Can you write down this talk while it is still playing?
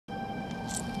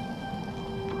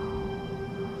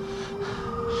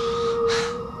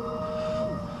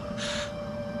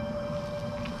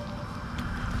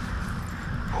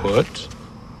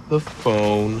the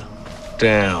phone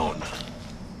down.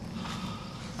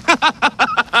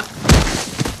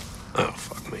 Oh,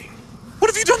 fuck me.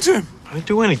 What have you done to him? I didn't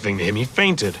do anything to him. He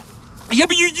fainted. Yeah,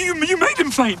 but you made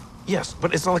him faint. Yes,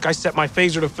 but it's not like I set my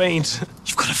phaser to faint.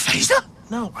 You've got a phaser?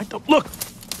 No, I don't. Look,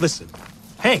 listen.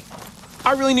 Hey,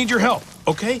 I really need your help,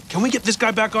 okay? Can we get this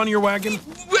guy back on your wagon?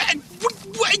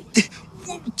 Wait.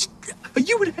 Are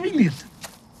you an alien?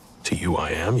 To you,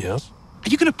 I am, yes. Are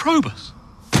you going to probe us?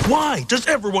 Why does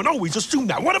everyone always assume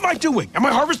that? What am I doing? Am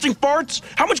I harvesting farts?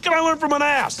 How much can I learn from an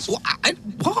ass?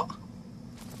 What?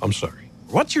 I'm sorry.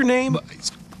 What's your name?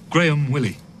 It's Graham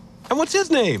Willie. And what's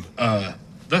his name?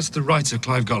 That's the writer,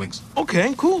 Clive Gollings.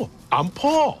 Okay, cool. I'm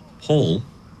Paul. Paul?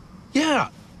 Yeah,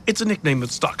 it's a nickname that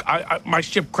stuck. My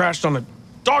ship crashed on a...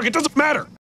 Dog, it doesn't matter.